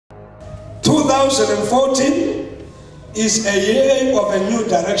2014 is a year of a new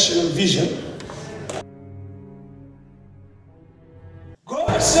direction and vision.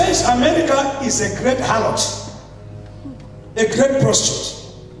 God says America is a great harlot, a great prostitute.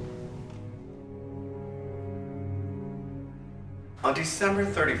 On December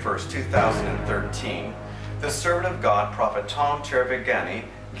 31st, 2013, the servant of God, Prophet Tom Tirivangani,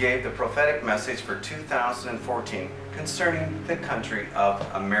 gave the prophetic message for 2014 concerning the country of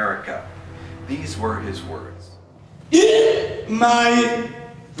America. These were his words. In my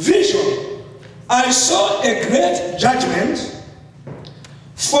vision, I saw a great judgment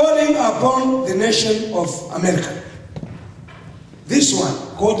falling upon the nation of America. This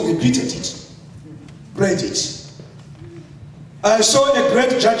one, God repeated it, prayed it. I saw a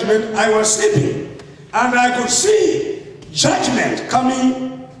great judgment. I was sleeping and I could see judgment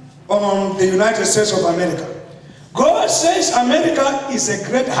coming on the United States of America. God says America is a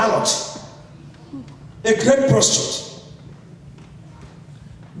great harlot, a great prostitute.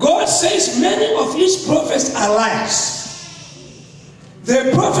 God says many of his prophets are liars.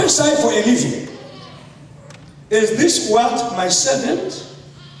 They prophesy for a living. Is this what my servant,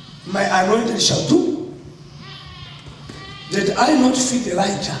 my anointed shall do? Did I not feed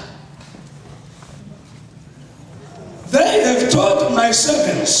Elijah? They have taught my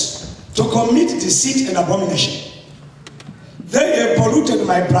servants to commit deceit and abomination. They have polluted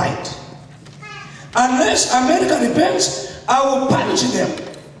my bride. Unless America repents, I will punish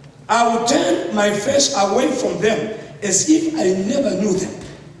them. I will turn my face away from them as if I never knew them.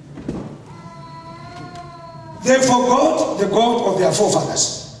 They forgot the God of their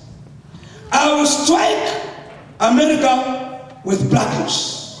forefathers. I will strike America with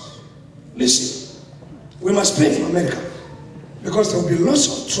blackness. Listen, we must pray for America because there will be lots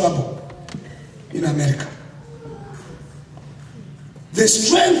of trouble in America. The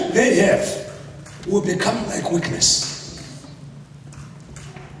strength they have will become like weakness.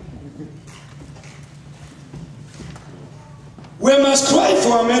 We must cry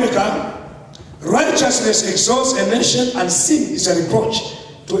for America. Righteousness exalts a nation and sin is a reproach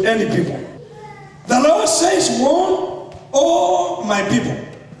to any people. The Lord says, warn all my people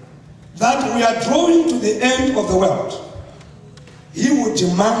that we are drawing to the end of the world. He will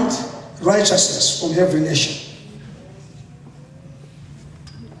demand righteousness from every nation.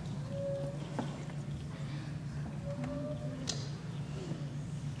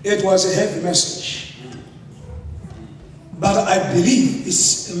 It was a heavy message, but I believe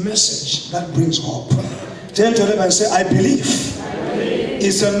it's a message that brings hope. Turn to them and say, I believe.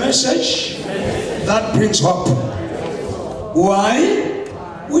 It's a message that brings hope. Why?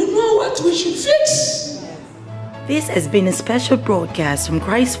 We know what we should fix. This has been a special broadcast from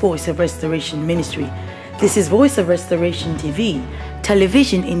Christ's Voice of Restoration Ministry. This is Voice of Restoration TV,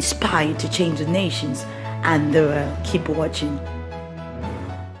 television inspired to change the nations and the world. Keep watching.